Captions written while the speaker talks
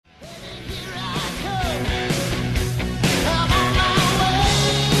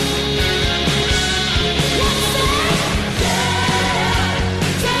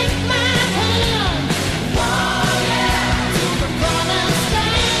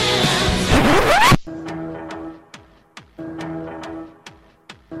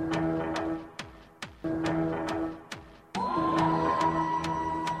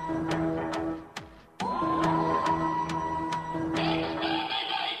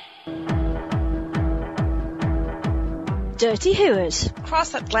Dirty Whoers.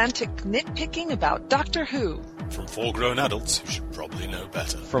 Cross-Atlantic nitpicking about Doctor Who. From 4 grown adults who should probably know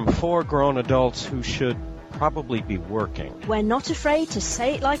better. From 4 grown adults who should probably be working. We're not afraid to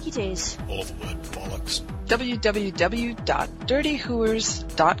say it like it is. Or the word bollocks.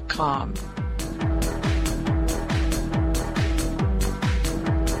 www.dirtywhoers.com.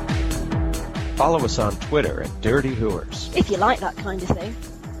 Follow us on Twitter at Dirty Whoers. If you like that kind of thing.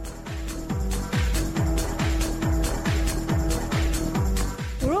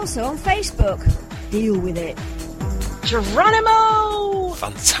 We're also on Facebook. Deal with it. Geronimo!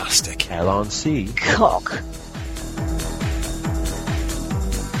 Fantastic. Hell on sea. Cock.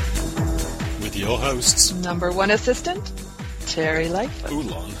 With your hosts, Number 1 assistant, Terry Lightfoot.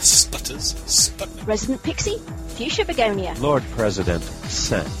 Oolon stutters Sputnik. Resident Pixie, Fuchsia Begonia. Lord President,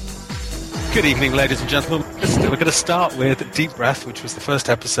 Sen. Good evening, ladies and gentlemen. We're going to start with Deep Breath, which was the first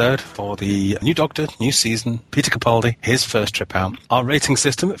episode for the new Doctor, new season, Peter Capaldi, his first trip out. Our rating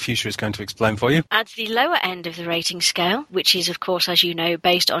system that Fuchsia is going to explain for you. At the lower end of the rating scale, which is, of course, as you know,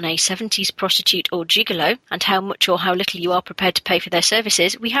 based on a 70s prostitute or gigolo and how much or how little you are prepared to pay for their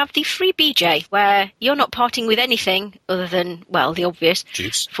services, we have the free BJ, where you're not parting with anything other than, well, the obvious,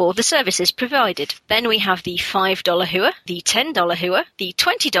 Juice. for the services provided. Then we have the $5 hooer, the $10 hooer, the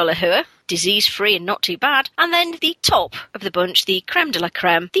 $20 hooer, disease-free and not too bad, and then the top of the bunch, the creme de la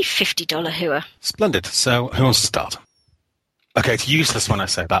creme, the $50 hooer. Splendid. So, who wants to start? Okay, it's useless when I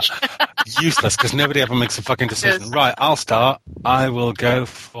say that. Useless, because nobody ever makes a fucking decision. Yes. Right, I'll start. I will go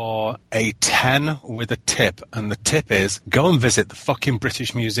for a 10 with a tip, and the tip is go and visit the fucking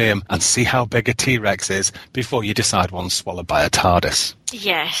British Museum and see how big a T-Rex is before you decide one's swallowed by a TARDIS.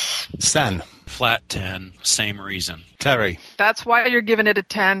 Yes. Sen. Flat 10, same reason. Terry. That's why you're giving it a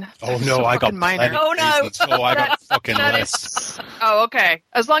 10. Oh It's no, so I got fucking minor. plenty Oh, no. reasons. Oh, I got fucking That lists. Oh, okay.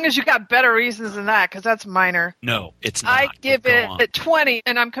 As long as you got better reasons than that, because that's minor. No, it's not. I give Go it on. a 20,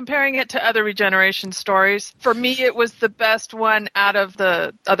 and I'm comparing it to other regeneration stories. For me, it was the best one out of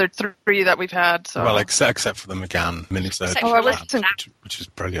the other 3 that we've had. So. Well, except for the McGann minisode, Except for I wasn't- which is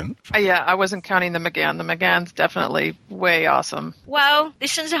brilliant. Yeah, I wasn't counting the McGann. The McGann's definitely way awesome. Well,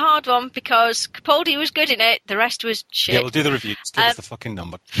 this one's a hard one because Capaldi was good in it. The rest was shit. Yeah, we'll do the review. Just give us the fucking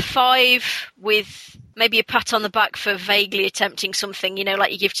number. 5 with maybe a pat on the back for vaguely attempting something, you know,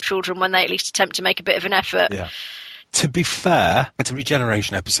 like you give to children when they at least attempt to make a bit of an effort. Yeah. To be fair, it's a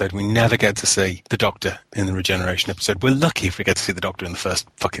regeneration episode. We never get to see the Doctor in the regeneration episode. We're lucky if we get to see the Doctor in the first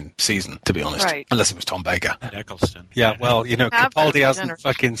fucking season, to be honest. Right. Unless it was Tom Baker. Eccleston. Yeah, well, you know, Have Capaldi that hasn't regeneration.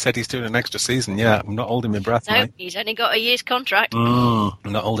 fucking said he's doing an extra season. Yeah, I'm not holding my breath, No, mate. he's only got a year's contract. I'm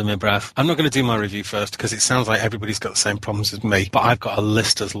not holding my breath. I'm not going to do my review first because it sounds like everybody's got the same problems as me. But I've got a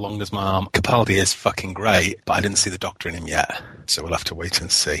list as long as my arm. Capaldi is fucking great, but I didn't see the Doctor in him yet. So we'll have to wait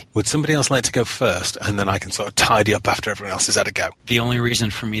and see. Would somebody else like to go first? And then I can sort of tidy up after everyone else has had a go. The only reason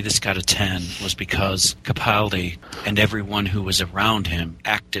for me this got a 10 was because Capaldi and everyone who was around him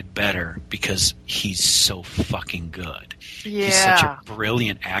acted better because he's so fucking good. Yeah. He's such a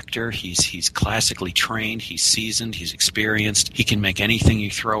brilliant actor. He's classically trained. He's seasoned. He's experienced. He can make anything you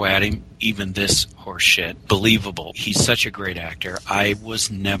throw at him, even this horse shit, believable. He's such a great actor. I was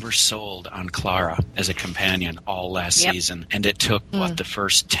never sold on Clara as a companion all last season, and it took, the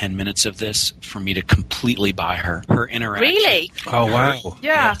first 10 minutes of this for me to completely buy her. Her interaction. Really? Oh, wow.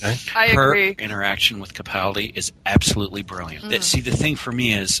 Yeah, Okay. I Her agree. interaction with Capaldi is absolutely brilliant. See, the thing for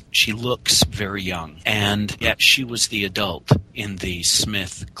me is she looks very young, and yet she was the adult in the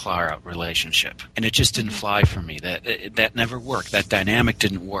Smith-Clara relationship. And it just didn't fly for me. That never worked. That dynamic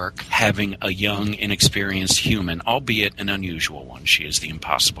didn't work, having a young, inexperienced human, albeit an unusual one. She is the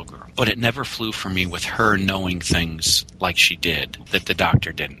impossible girl. But it never flew for me with her knowing things like she did that the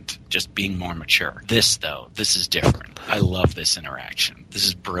Doctor didn't, just being more mature. This, though, this is different. I love this interaction. This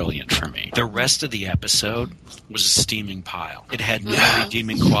is brilliant for me. The rest of the episode was a steaming pile. It had no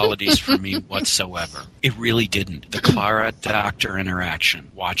redeeming qualities for me whatsoever. It really didn't. The Clara-Doctor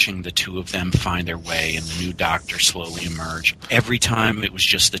interaction, watching the two of them find their way and the new Doctor slowly emerge, every time it was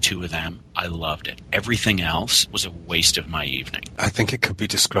just the two of them, I loved it. Everything else was a waste of my evening. I think it could be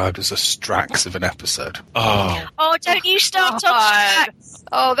described as a Strax of an episode. Oh, Oh, don't you start on God. track.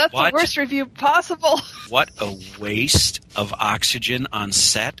 Oh, that's What? the worst review possible. what a waste of oxygen on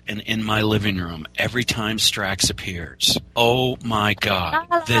set and in my living room every time Strax appears. Oh my God.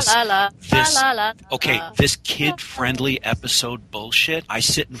 This kid-friendly episode bullshit. I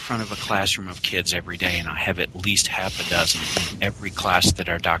sit in front of a classroom of kids every day, and I have at least half a dozen in every class that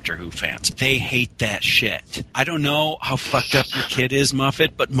are Doctor Who fans. They hate that shit. I don't know how fucked up your kid is,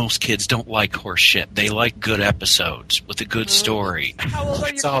 Muffet, but most kids don't like horse shit. They like good episodes with a good story. How old are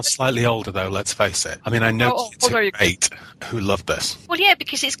Kids you? are slightly older, though, let's face it. I mean, I know How kids old are are you? 8. who loved this. Well, yeah,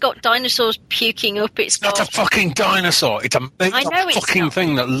 because it's got dinosaurs puking up. It's Not a fucking dinosaur. It's a fucking not.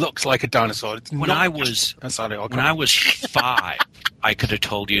 thing that looks like a dinosaur. When I was 5, I could have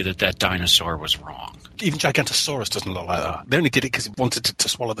told you that dinosaur was wrong. Even Gigantosaurus doesn't look like that. They only did it because he wanted to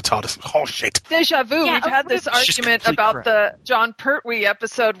swallow the TARDIS. Oh, shit. Deja vu. Yeah, We've had this argument about the John Pertwee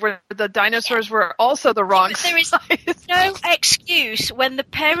episode where the dinosaurs were also the wrong There is no excuse when the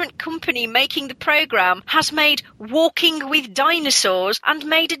parent company making the program has made Walking with Dinosaurs and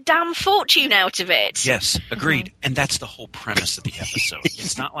made a damn fortune out of it. Yes, agreed. And that's the whole premise of the episode.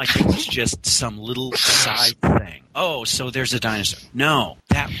 It's not like it was just some little side thing. Oh, so there's a dinosaur. No,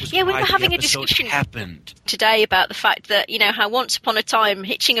 that was we why were having the a episode discussion happened. today about the fact that, how once upon a time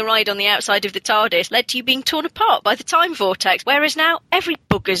hitching a ride on the outside of the TARDIS led to you being torn apart by the time vortex, whereas now every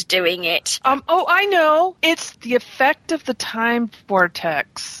bugger's doing it. I know. It's the effect of the time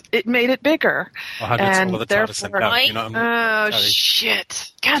vortex. It made it bigger. Well, how did swallow the TARDIS then go? You know what I mean?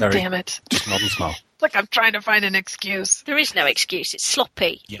 Shit. God damn it. Just nod and smile. Like I'm trying to find an excuse. There is no excuse. It's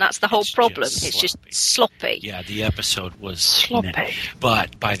sloppy. Yeah, That's the whole problem. just It's just sloppy. sloppy. Yeah, the episode was Sloppy.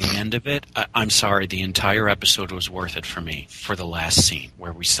 But by the end of it, I'm sorry, the entire episode was worth it for me for the last scene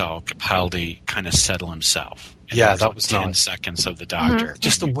where we saw Capaldi kind of settle himself. Yeah, that was 10 nice. seconds of the Doctor.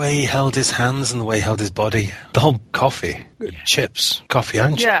 Just the way he held his hands and the way he held his body. The whole coffee, chips, coffee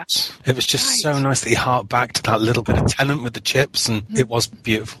and chips. It was just so nice that he harked back to that little bit of Tennant with the chips, and it was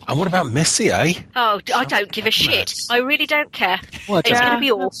beautiful. And what about Missy, eh? Oh, I don't give a shit. I really don't care. Well, It's going to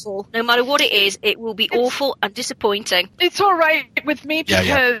be awful. No matter what it is, it will be awful and disappointing. It's all right with me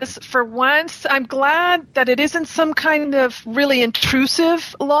because for once I'm glad that it isn't some kind of really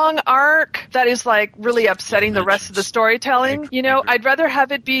intrusive long arc that is like really upsetting the rest of the storytelling. I'd rather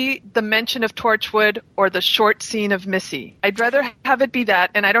have it be the mention of Torchwood or the short scene of Missy. I'd rather have it be that,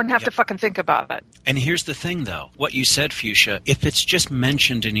 and I don't have to fucking think about it. And here's the thing, though. What you said, Fuchsia, if it's just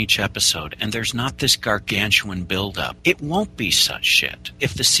mentioned in each episode and there's not this gargantuan build-up, it won't be such shit.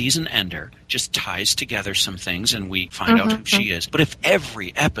 If the season ender just ties together some things and we find out who she is. But if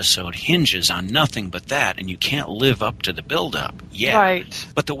every episode hinges on nothing but that and you can't live up to the build-up, Right.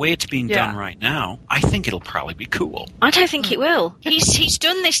 But the way it's being done right now, I think it'll probably be cool. I don't think it will. He's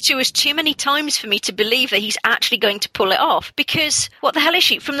done this to us too many times for me to believe that he's actually going to pull it off. Because what the hell is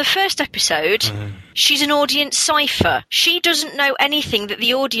she? From the first episode, she's an audience cipher. She doesn't know anything that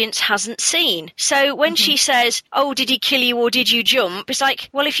the audience hasn't seen. So when she says, "Oh, did he kill you or did you jump?" It's like,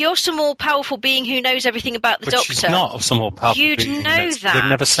 well, if you're some all-powerful being who knows everything about the Doctor, she's not some all-powerful you'd being. know that. They've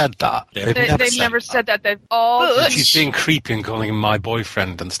never said that. They've never said that. They've all. She's being creepy and calling him my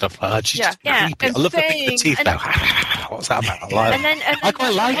boyfriend and stuff like that. She's just creepy. And I love the big the teeth now. What's that about? I like her. I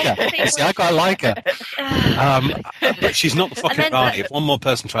quite like her. See, I quite like her. But she's not the fucking Rani. If one more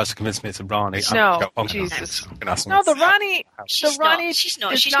person tries to convince me it's a Rani, Jesus. I'm gonna ask them. No, the Rani. She's not. Is She's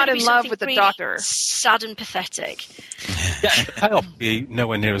not gonna in be love something with the really Doctor. Sad and pathetic. I'll be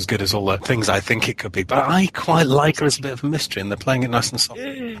nowhere near as good as all the things I think it could be, but I quite like her as a bit of a mystery, and they're playing it nice and soft.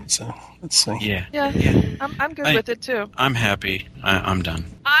 So let's see. Yeah. I'm good with it too. I'm happy. I'm done.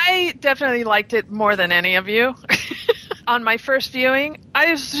 I definitely liked it more than any of you. On my first viewing,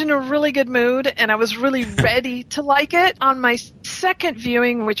 I was in a really good mood, and I was really ready to like it. On my second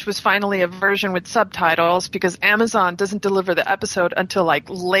viewing, which was finally a version with subtitles, because Amazon doesn't deliver the episode until like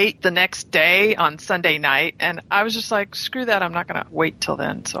late the next day on Sunday night, and I was just like, screw that, I'm not going to wait till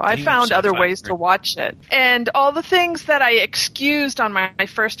then. So I found other ways to watch it. And all the things that I excused on my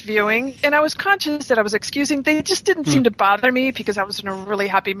first viewing, and I was conscious that I was excusing, they just didn't seem to bother me because I was in a really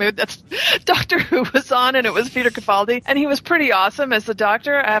happy mood. That's Doctor Who was on, and it was Peter Capaldi. And he was pretty awesome as the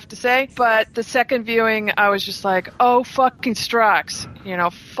Doctor, I have to say. But the second viewing, I was just like, oh, fucking Strax.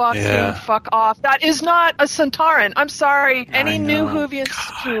 Fuck off. That is not a Centauran. I'm sorry. Any new Whovians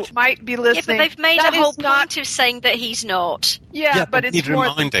who might be listening. Yeah, but they've made a whole point of saying that he's not. Yeah, but it's more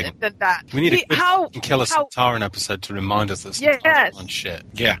reminding. than that. We need a Kill a Centauran episode to remind us that Centauran's on shit.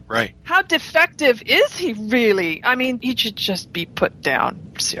 Yeah, right. How defective is he really? I mean, he should just be put down.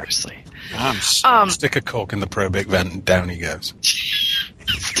 Seriously. Stick a cork in the probic vent and down he goes.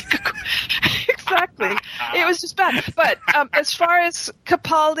 Exactly. It was just bad. But as far as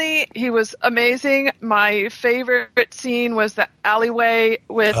Capaldi, he was amazing. My favorite scene was the alleyway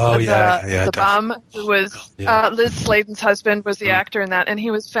with the bum, who was Liz Sladen's husband, was the actor in that, and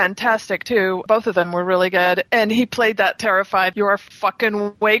he was fantastic too. Both of them were really good, and he played that terrified, "You're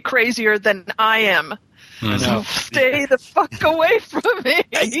fucking way crazier than I am. So stay the fuck away from me."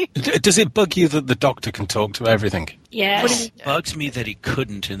 Does it bug you that the Doctor can talk to everything? Yes. It bugs me that he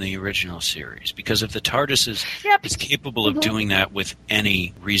couldn't in the original series, because if the TARDIS is capable of doing that with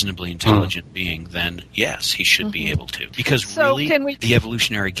any reasonably intelligent being, then yes, he should be able to. Because the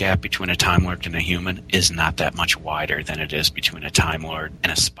evolutionary gap between a Time Lord and a human is not that much wider than it is between a Time Lord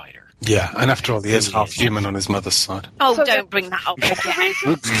and a spider. Yeah, and after all, he is half human on his mother's side. Oh, so don't bring that up again.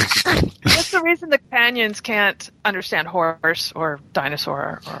 What's the reason the companions can't understand horse or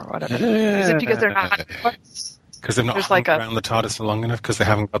dinosaur or whatever? Is it because they're not horse? Because they've not hung around the TARDIS for long enough, because they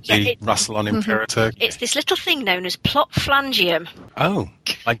haven't got the rustle on Imperator. It's this little thing known as plot flangium. Oh,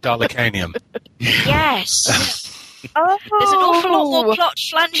 like Dalekanium. Yes. There's an awful lot more plot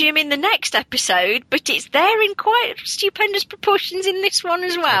flangium in the next episode, but it's there in quite stupendous proportions in this one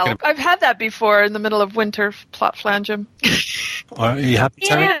as well. I've had that before in the middle of winter, plot flangium. Are you happy,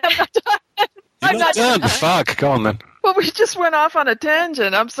 Terry? Yeah, I'm not done. Fuck, go on then. Well, we just went off on a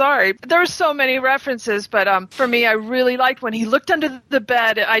tangent. I'm sorry. There were so many references, but for me, I really liked when he looked under the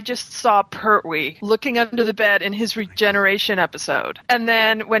bed. I just saw Pertwee looking under the bed in his regeneration episode. And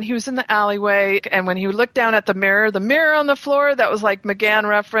then when he was in the alleyway and when he looked down at the mirror on the floor, that was like McGann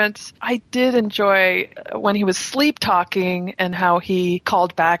reference. I did enjoy when he was sleep talking and how he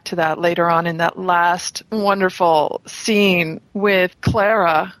called back to that later on in that last wonderful scene with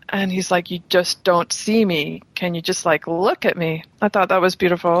Clara. And he's like, you just don't see me. Can you just look at me? I thought that was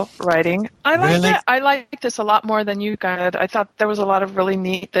beautiful writing. I liked it. I liked this a lot more than you guys. I thought there was a lot of really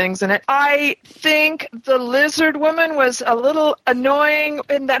neat things in it. I think the lizard woman was a little annoying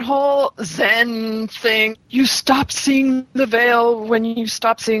in that whole Zen thing. You stop seeing the veil when you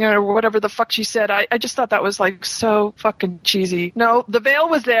stop seeing it, or whatever the fuck she said. I just thought that was so fucking cheesy. No, the veil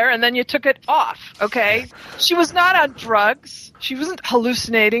was there and then you took it off, okay? She was not on drugs. She wasn't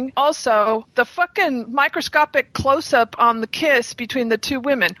hallucinating. Also, the fucking microscopic close-up on the kiss between the two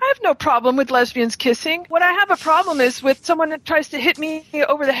women. I have no problem with lesbians kissing. What I have a problem is with someone that tries to hit me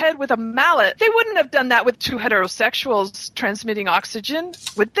over the head with a mallet. They wouldn't have done that with two heterosexuals transmitting oxygen,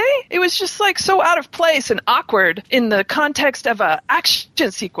 would they? It was just so out of place and awkward in the context of a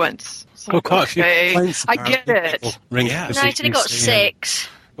action sequence. Okay, I get it. No, it's only got 6.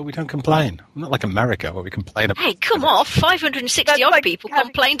 But we don't complain. We're not like America where we complain about... Hey, come off. 560 odd people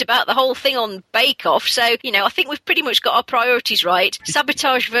complained about the whole thing on Bake Off, so, I think we've pretty much got our priorities right.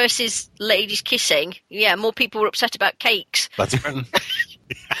 Sabotage versus ladies kissing. Yeah, more people were upset about cakes. That's Britain.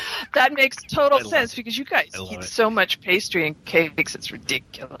 That makes total sense because you guys eat so much pastry and cakes. It's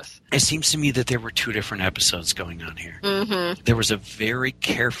ridiculous. It seems to me that there were 2 different episodes going on here. Mm-hmm. There was a very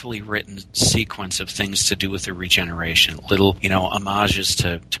carefully written sequence of things to do with the regeneration. Little, homages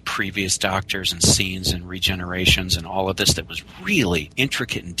to previous doctors and scenes and regenerations and all of this that was really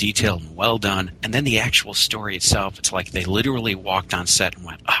intricate and detailed and well done. And then the actual story itself, it's like they literally walked on set and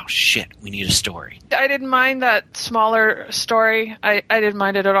went, oh shit, we need a story. I didn't mind that smaller story. I didn't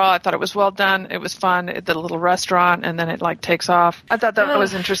mind it at all. I thought it was well done. It was fun. The little restaurant, and then it takes off. I thought that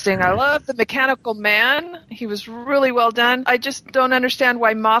was interesting. I love the mechanical man. He was really well done. I just don't understand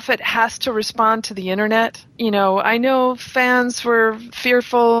why Moffat has to respond to the internet. I know fans were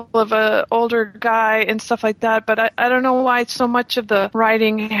fearful of an older guy and stuff like that, but I don't know why so much of the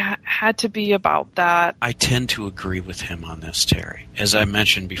writing had to be about that. I tend to agree with him on this, Terry. As I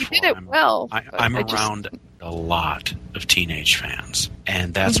mentioned before, he did it well. I'm around a lot of teenage fans,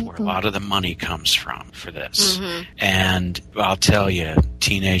 and that's where a lot of the money comes from for this. Mm-hmm. And I'll tell you,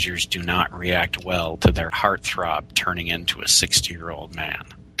 teenagers do not react well to their heartthrob turning into a 60-year-old man.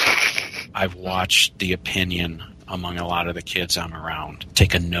 I've watched the opinion among a lot of the kids I'm around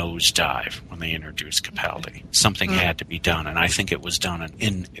take a nosedive when they introduced Capaldi. Something had to be done, and I think it was done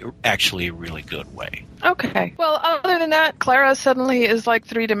in actually a really good way. Okay. Well, other than that, Clara suddenly is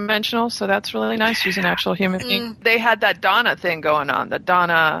 3-dimensional, so that's really nice. She's an actual human being. They had that Donna thing going on, the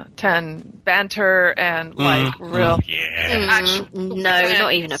Donna 10 banter and real... No,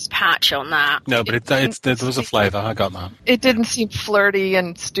 not even a patch on that. No, but there was a flavour. I got that. It didn't seem flirty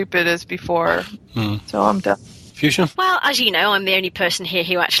and stupid as before, so I'm done. Fuchsia? Well, as you know, I'm the only person here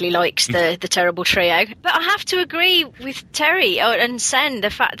who actually likes the terrible trio. But I have to agree with Terry and Sen,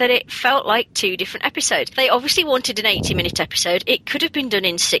 the fact that it felt like 2 different episodes. They obviously wanted an 80-minute episode. It could have been done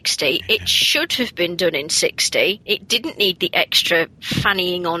in 60. It should have been done in 60. It didn't need the extra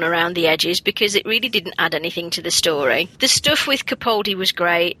fannying on around the edges because it really didn't add anything to the story. The stuff with Capaldi was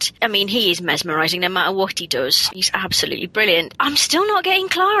great. I mean, he is mesmerising no matter what he does. He's absolutely brilliant. I'm still not getting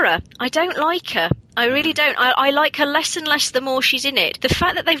Clara. I don't like her. I really don't. I like her less and less the more she's in it. The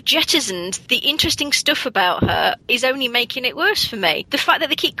fact that they've jettisoned the interesting stuff about her is only making it worse for me. The fact that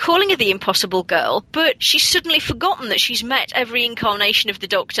they keep calling her the Impossible Girl, but she's suddenly forgotten that she's met every incarnation of the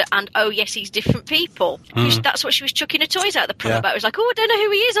Doctor and, oh yes, he's different people. That's what she was chucking her toys out the prom about. It was like, oh, I don't know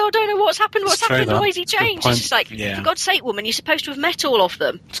who he is, oh, I don't know what's happened, why has he changed? It's just like, for God's sake, woman, you're supposed to have met all of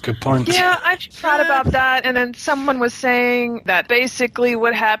them. That's a good point. Yeah, I thought about that, and then someone was saying that basically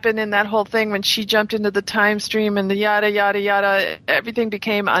what happened in that whole thing when she jumped into the time stream and the yada, yada, yada, everything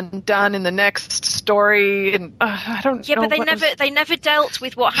became undone in the next story, and I don't know. Yeah, but they never dealt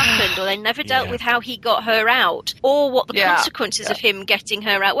with what happened, or they never dealt with how he got her out, or what the consequences of him getting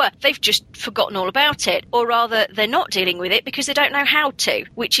her out were. They've just forgotten all about it, or rather, they're not dealing with it because they don't know how to,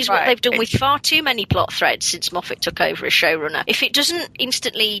 which is what they've done with far too many plot threads since Moffat took over as showrunner. If it doesn't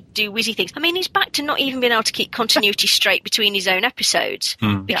instantly do whizzy things, I mean, he's back to not even being able to keep continuity straight between his own episodes,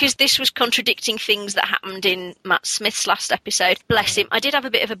 because this was contradicting things that happened in Matt Smith's last episode. Bless him. I did have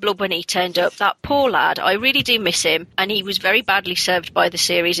a bit of a blub when he turned up. That poor lad, I really do miss him, and he was very badly served by the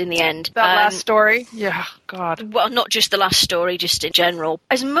series in the end. That last story? Yeah, God. Well, not just the last story, just in general.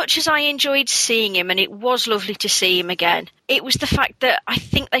 As much as I enjoyed seeing him, and it was lovely to see him again, it was the fact that I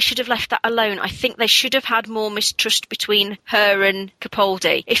think they should have left that alone. I think they should have had more mistrust between her and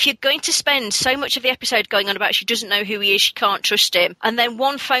Capaldi. If you're going to spend so much of the episode going on about she doesn't know who he is, she can't trust him, and then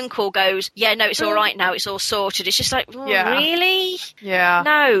one phone call goes, yeah, no, it's all right now, it's all sorted. It's just like, really? Yeah.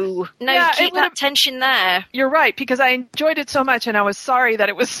 No, keep that tension there. You're right, because I enjoyed it so much, and I was sorry that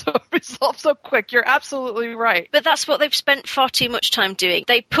it was so resolved so quick. You're absolutely right. But that's what they've spent far too much time doing.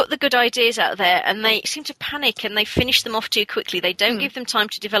 They put the good ideas out there, and they seem to panic, and they finish them off too quickly. They don't give them time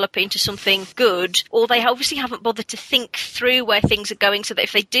to develop into something good, or they obviously haven't bothered to think through where things are going, so that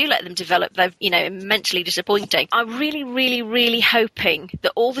if they do let them develop, they're, immensely disappointing. I'm really, really, really hoping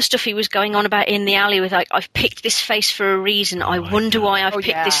that all the stuff he was going on about in the alley with, like, I've picked this face for a reason, I wonder why I've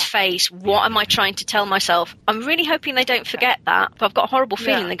picked this face, what am I trying to tell myself? I'm really hoping they don't forget that, but I've got a horrible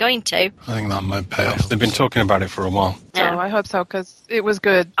feeling they're going to. I think that might pay off. They've been talking about it for a while. Yeah. So I hope so, because it was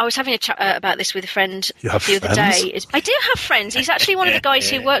good. I was having a chat about this with a friend the other day. I do have friends. He's actually one of the guys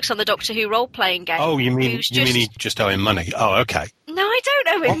who works on the Doctor Who role-playing game. Oh, you mean he just owe him money? Oh, okay. No, I don't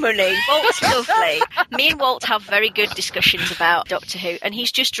owe him money. Walt's lovely. Me and Walt have very good discussions about Doctor Who, and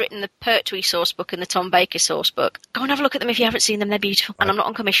he's just written the Pertwee source book and the Tom Baker source book. Go and have a look at them if you haven't seen them. They're beautiful. And I'm not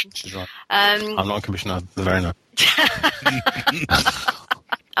on commission. Right. I'm not on commission. They're very nice.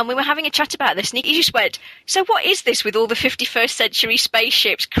 And we were having a chat about this, and he just went, so what is this with all the 51st century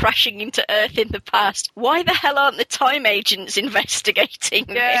spaceships crashing into Earth in the past? Why the hell aren't the time agents investigating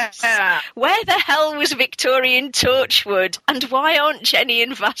this? Where the hell was Victorian Torchwood? And why aren't Jenny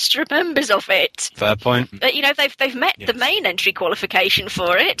and Vastra members of it? Fair point. But, they've met the main entry qualification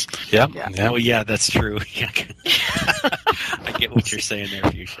for it. Yeah. Oh, yeah, that's true. I get what you're saying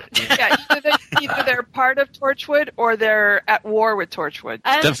there, Fuchsia. Either they're part of Torchwood or they're at war with Torchwood.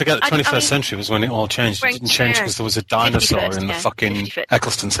 Don't forget the 21st century was when it all changed. It didn't change because there was a dinosaur in the fucking...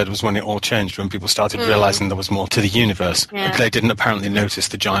 Eccleston said it was when it all changed, when people started realising there was more to the universe. Yeah. They didn't apparently notice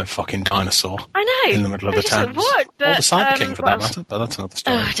the giant fucking dinosaur in the middle of the town. What? Or the Cyber King, for that matter, but that's another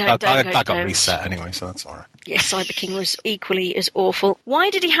story. That got don't. reset anyway, so that's all right. Yes, Cyber King was equally as awful.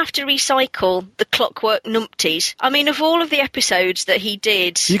 Why did he have to recycle the Clockwork Numpties? I mean, of all of the episodes that he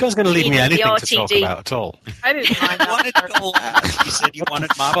did... Are you guys going to leave me anything to talk about at all? I didn't mind that. You wanted to go last. You said you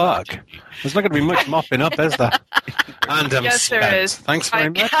wanted mop. Fuck. There's not going to be much mopping up, is there? And yes, there is. Thanks very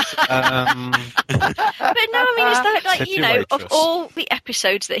much. But no, I mean, is that of all the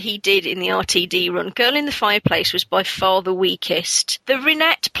episodes that he did in the RTD run, Girl in the Fireplace was by far the weakest. The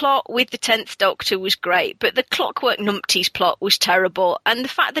Rinette plot with the 10th Doctor was great, but the Clockwork Numpties plot was terrible, and the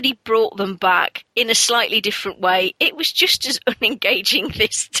fact that he brought them back in a slightly different way, it was just as unengaging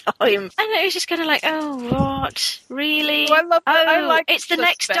this time. And it was just kind of like, oh, what? Really? Oh, I like it's the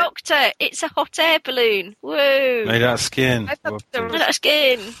next Doctor. It's a hot air balloon. Woo. Made out of skin. Made out of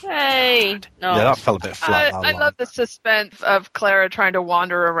skin. Hey. No. Yeah, that fell a bit flat. I love the suspense of Clara trying to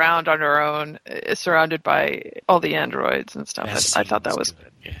wander around on her own, surrounded by all the androids and stuff. I thought that was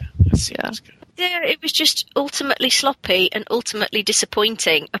good. Yeah, that scene was good. Yeah, it was just ultimately sloppy and ultimately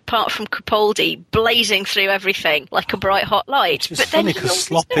disappointing, apart from Capaldi blazing through everything like a bright hot light. It's funny because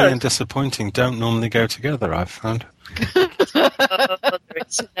sloppy and disappointing don't normally go together, I've found. There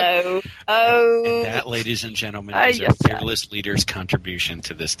is no. Oh. And that, ladies and gentlemen, is our fearless leader's contribution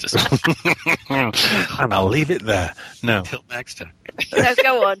to this discussion. And I'll leave it there. No. Till next time. No,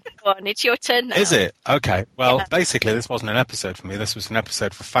 go on. It's your turn now. Is it? Okay. Well, basically, this wasn't an episode for me. This was an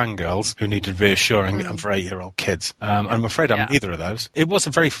episode for fangirls who needed reassuring and for 8-year-old kids. I'm afraid I'm neither of those. It was a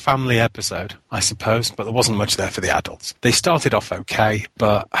very family episode, I suppose, but there wasn't much there for the adults. They started off okay,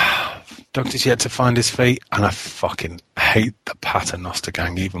 but Doctor's yet to find his feet, and I fucking hate the Paternoster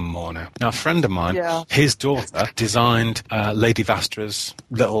gang even more now. Now, a friend of mine, his daughter, designed Lady Vastra's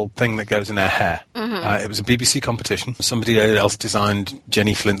little thing that goes in her hair. It was a BBC competition. Somebody else designed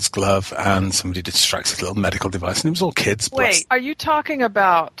Jenny Flint's glove, and somebody did Strax's little medical device, and it was all kids. Wait, are you talking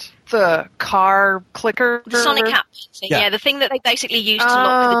about the car clicker? The sonic cap. Yeah, the thing that they basically used to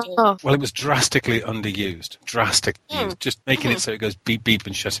lock the door. Well, it was drastically underused. Just making it so it goes beep beep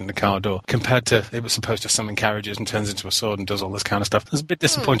and shutting the car door. Compared to it was supposed to summon carriages and turns into a sword and does all this kind of stuff. I was a bit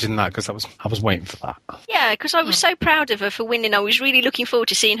disappointed in that because I was waiting for that. Yeah, because I was so proud of her for winning. I was really looking forward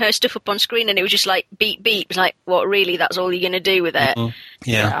to seeing her stuff up on screen, and it was just like beep beep. It was like, what, really? That's all you're going to do with it?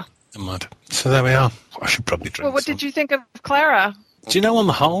 Yeah. Mud. So there we are. I should probably drink. Well, what did you think of Clara? Do you know, on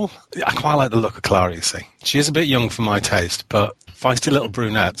the whole, I quite like the look of Clara, you see. She is a bit young for my taste, but feisty little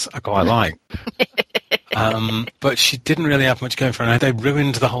brunettes I quite like. But she didn't really have much going for her. They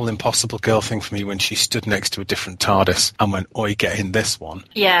ruined the whole Impossible Girl thing for me when she stood next to a different TARDIS and went, oi, get in this one.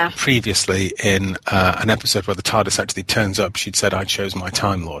 Yeah. Previously, in an episode where the TARDIS actually turns up, she'd said, I chose my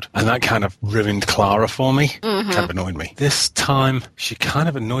Time Lord. And that kind of ruined Clara for me. Kind of annoyed me. This time, she kind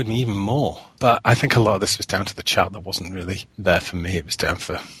of annoyed me even more. But I think a lot of this was down to the chat that wasn't really there for me. It was down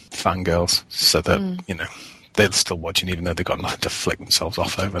for fangirls, so that, you know, they're still watching even though they've got nothing to flick themselves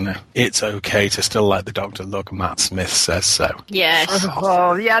off over now. It's okay to still like the Doctor. Look, Matt Smith says so. Yes.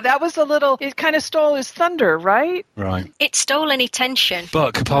 Oh, yeah, that was a little... It kind of stole his thunder, right? Right. It stole any tension.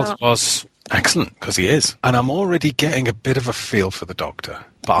 But Capaldi was excellent, because he is. And I'm already getting a bit of a feel for the Doctor.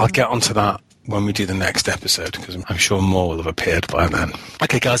 But I'll get onto that when we do the next episode, because I'm sure more will have appeared by then.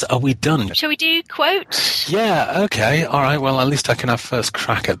 Okay, guys, are we done? Shall we do quotes? Yeah, okay. All right, well, at least I can have first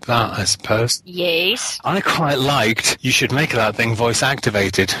crack at that, I suppose. Yes. I quite liked, you should make that thing voice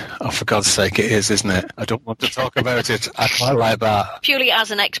activated. Oh, for God's sake, it is, isn't it? I don't want to talk about it. I quite like that. Purely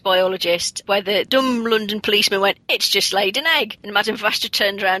as an ex-biologist, where the dumb London policeman went, it's just laid an egg. And Madame Vastra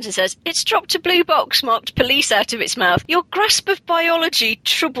turns around and says, it's dropped a blue box marked police out of its mouth. Your grasp of biology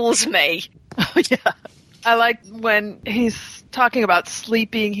troubles me. Oh, yeah. I like when he's talking about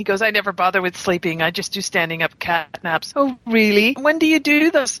sleeping. He goes, I never bother with sleeping. I just do standing up cat naps. Oh, really? When do you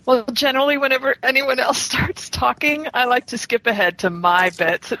do those? Well, generally whenever anyone else starts talking, I like to skip ahead to my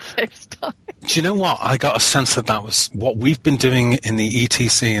bits. It saves time. Do you know what? I got a sense that that was what we've been doing in the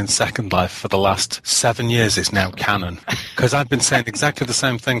ETC in Second Life for the last 7 years is now canon. Because I've been saying exactly the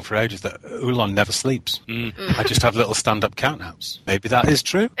same thing for ages, that Oolon never sleeps. I just have little stand-up cat naps. Maybe that is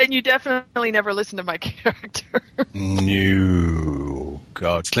true. And you definitely never listen to my character. No.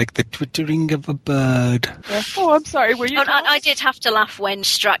 God, it's like the twittering of a bird. Yeah. Oh, I'm sorry. Were you? I did have to laugh when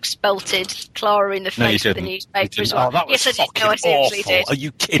Strax belted Clara in the face with the newspaper as well. Oh, that was yes, I did. No, I seriously awful. did. Are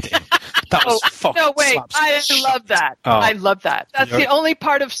you kidding? That was fucking no, wait. slapstick. I love that. Oh. I love that. That's the only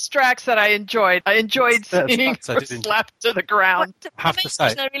part of Strax that I enjoyed. I enjoyed seeing Strax I her did enjoy. slapped to the ground. Have to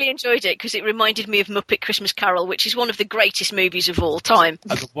say, I really enjoyed it because it reminded me of Muppet Christmas Carol, which is one of the greatest movies of all time.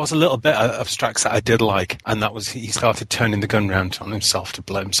 there was a little bit of Strax that I did like, and that was he started turning the gun round on himself to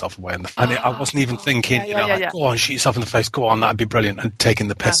blow himself away. And I wasn't even thinking, go on, shoot yourself in the face, go on, that'd be brilliant, and taking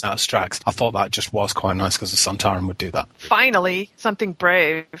the piss out of Strax. I thought that just was quite nice because the Santaran would do that. Finally, something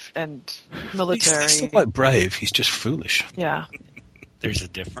brave and military. He's not like brave, he's just foolish. Yeah. There's a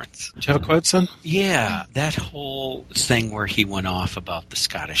difference. Do you have a quote, son? Yeah, that whole thing where he went off about the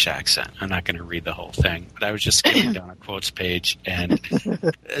Scottish accent. I'm not going to read the whole thing, but I was just skipping down a quotes page, and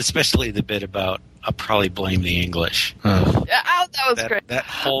especially the bit about I'll probably blame the English. Yeah, that was great. That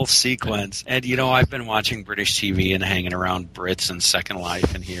whole sequence. And, I've been watching British TV and hanging around Brits and Second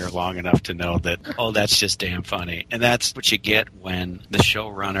Life in here long enough to know that, that's just damn funny. And that's what you get when the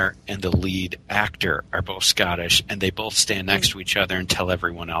showrunner and the lead actor are both Scottish and they both stand next to each other and tell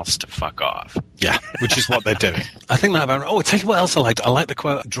everyone else to fuck off. Yeah, which is what they're doing. I think that about... Oh, tell you what else I liked. I like the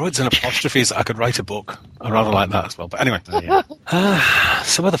quote, droids and apostrophes, I could write a book. I rather like that as well. But anyway.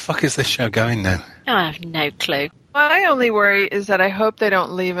 So where the fuck is this show going now? I have no clue. My only worry is that I hope they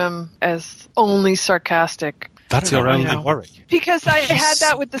don't leave him as only sarcastic. That's your only worry. Because I had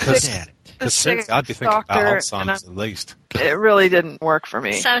that with the sixth. Because seriously, I'd be thinking about doctor, Alzheimer's at least. It really didn't work for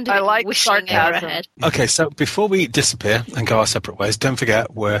me. Sounded I like whistling error sarcasm. ahead. Okay, so before we disappear and go our separate ways, don't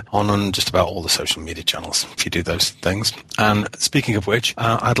forget we're on just about all the social media channels, if you do those things. And speaking of which,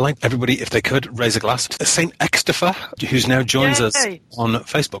 I'd like everybody, if they could, raise a glass to St. Extifer, who's now joins us Yay. on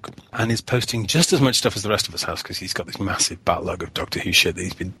Facebook and is posting just as much stuff as the rest of us has, because he's got this massive backlog of Doctor Who shit that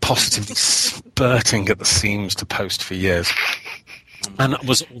he's been positively spurting at the seams to post for years. And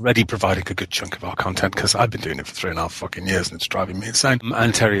was already providing a good chunk of our content, because I've been doing it for 3.5 fucking years and it's driving me insane.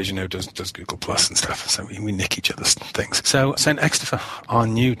 And Terry, as you know, does Google Plus and stuff, so we nick each other's things. So St. Extifer, our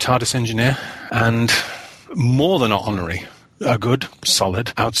new TARDIS engineer, and more than honorary, a good,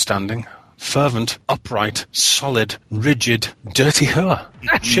 solid, outstanding, fervent, upright, solid, rigid, dirty hooer.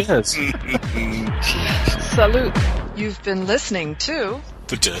 Cheers. Salute. You've been listening to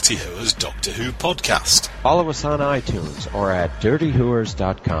The Dirty Who's Doctor Who podcast. Follow us on iTunes or at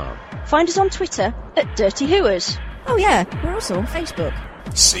dirtyhooers.com. Find us on Twitter at Dirty Hooers. Oh yeah, we're also on Facebook.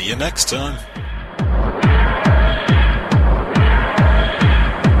 See you next time.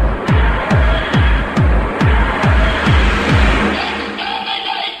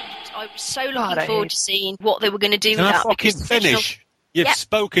 I was so God, looking I forward hate- to seeing what they were going to do Can with I that. fucking because the original- finish? You've Yep.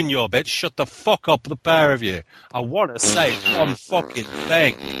 spoken your bit. Shut the fuck up, the pair of you. I want to say one fucking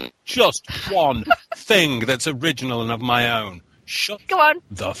thing. Just one thing that's original and of my own. Shut Go on,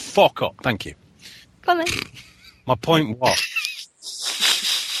 the fuck up. Thank you. go on then. My point was...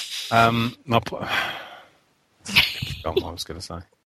 I forgot what I was going to say.